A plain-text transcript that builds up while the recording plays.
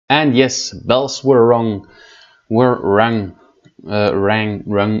And yes, bells were rung.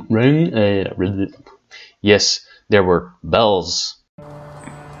 Yes, there were bells.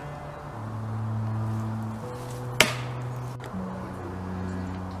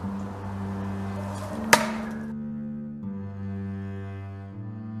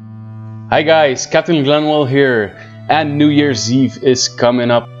 Hi guys, Captain Glenwell here, and New Year's Eve is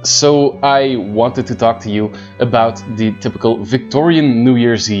coming up, so I wanted to talk to you about the typical Victorian New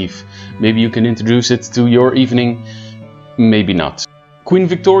Year's Eve. Maybe you can introduce it to your evening, maybe not. Queen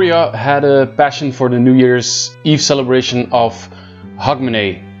Victoria had a passion for the New Year's Eve celebration of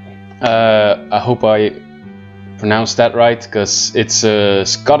Hogmanay. I hope I pronounced that right, because it's a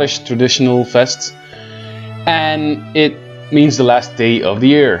Scottish traditional fest, and it means the last day of the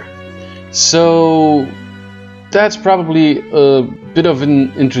year. So that's probably a bit of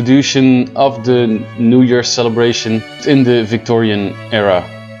an introduction of the New Year's celebration in the Victorian era.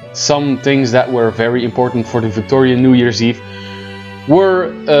 Some things that were very important for the Victorian New Year's Eve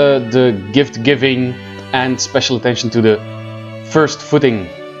were the gift giving and special attention to the first footing.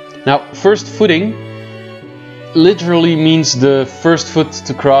 Now, first footing literally means the first foot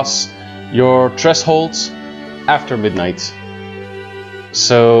to cross your threshold after midnight.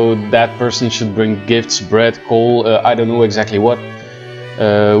 So that person should bring gifts, bread, coal, I don't know exactly what,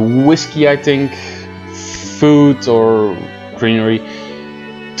 whiskey I think, food or greenery,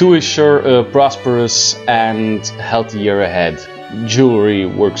 to ensure a prosperous and healthy year ahead. Jewelry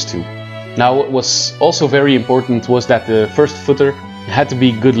works too. Now what was also very important was that the first footer had to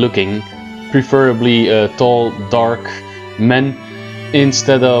be good looking, preferably tall, dark men,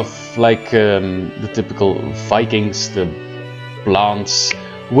 instead of like the typical Vikings, the blondes,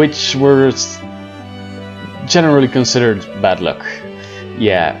 which were generally considered bad luck.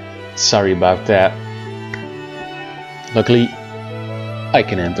 Yeah, sorry about that. Luckily, I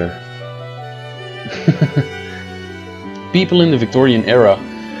can enter. People in the Victorian era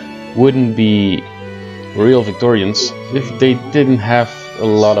wouldn't be real Victorians if they didn't have a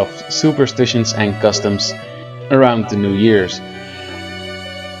lot of superstitions and customs around the New Year's.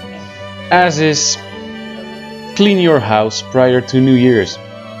 As is, clean your house prior to New Year's.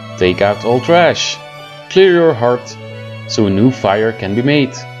 Take out all trash. Clear your heart so a new fire can be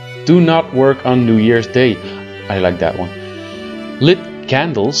made. Do not work on New Year's Day. I like that one. Lit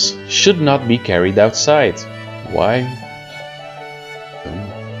candles should not be carried outside. Why?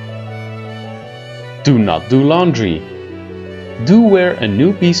 Do not do laundry. Do wear a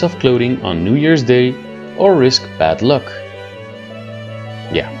new piece of clothing on New Year's Day or risk bad luck.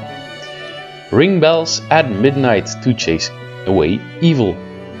 Yeah. Ring bells at midnight to chase away evil.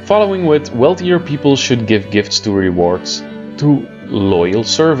 Following with, wealthier people should give gifts to rewards to loyal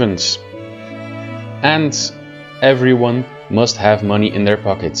servants. And everyone must have money in their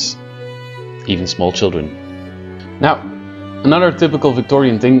pockets, even small children. Now, another typical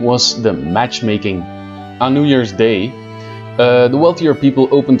Victorian thing was the matchmaking. On New Year's Day, the wealthier people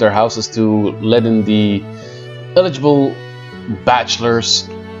opened their houses to let in the eligible bachelors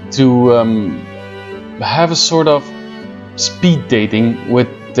to have a sort of speed dating with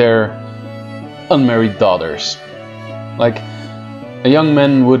their unmarried daughters. Like, a young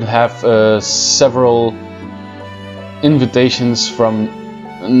man would have several invitations from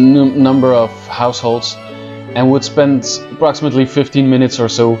a number of households and would spend approximately 15 minutes or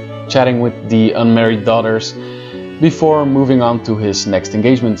so chatting with the unmarried daughters before moving on to his next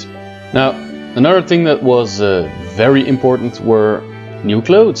engagement. Now, another thing that was very important were new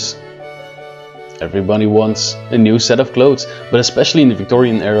clothes. Everybody wants a new set of clothes, but especially in the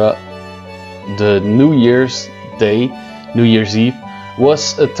Victorian era, the New Year's Day, New Year's Eve,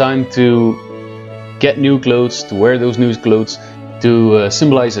 was a time to get new clothes, to wear those new clothes, to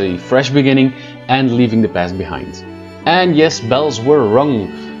symbolize a fresh beginning and leaving the past behind. And yes, bells were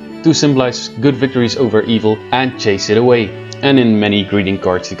rung to symbolize good victories over evil and chase it away. And in many greeting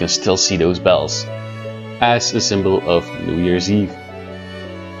cards you can still see those bells as a symbol of New Year's Eve.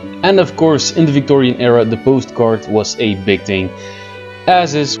 And of course, in the Victorian era, the postcard was a big thing,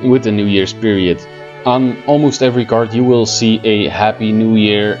 as is with the New Year's period. On almost every card you will see a Happy New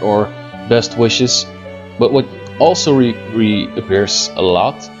Year or best wishes, but what also reappears a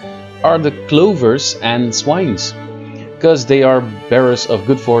lot are the clovers and swines, because they are bearers of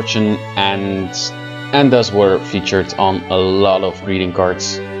good fortune and thus were featured on a lot of greeting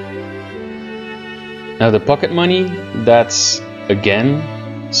cards. Now the pocket money, that's again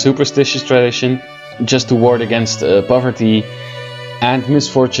superstitious tradition, just to ward against poverty and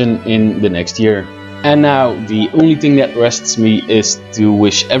misfortune in the next year. And now the only thing that rests me is to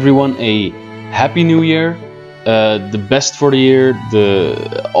wish everyone a Happy New Year, the best for the year,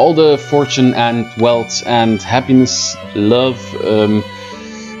 all the fortune and wealth and happiness, love.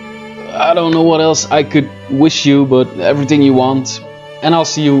 I don't know what else I could wish you, but everything you want. And I'll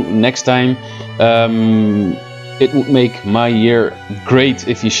see you next time. It would make my year great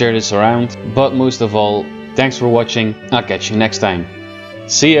if you share this around. But most of all, thanks for watching. I'll catch you next time.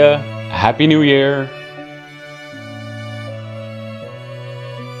 See ya. Happy New Year.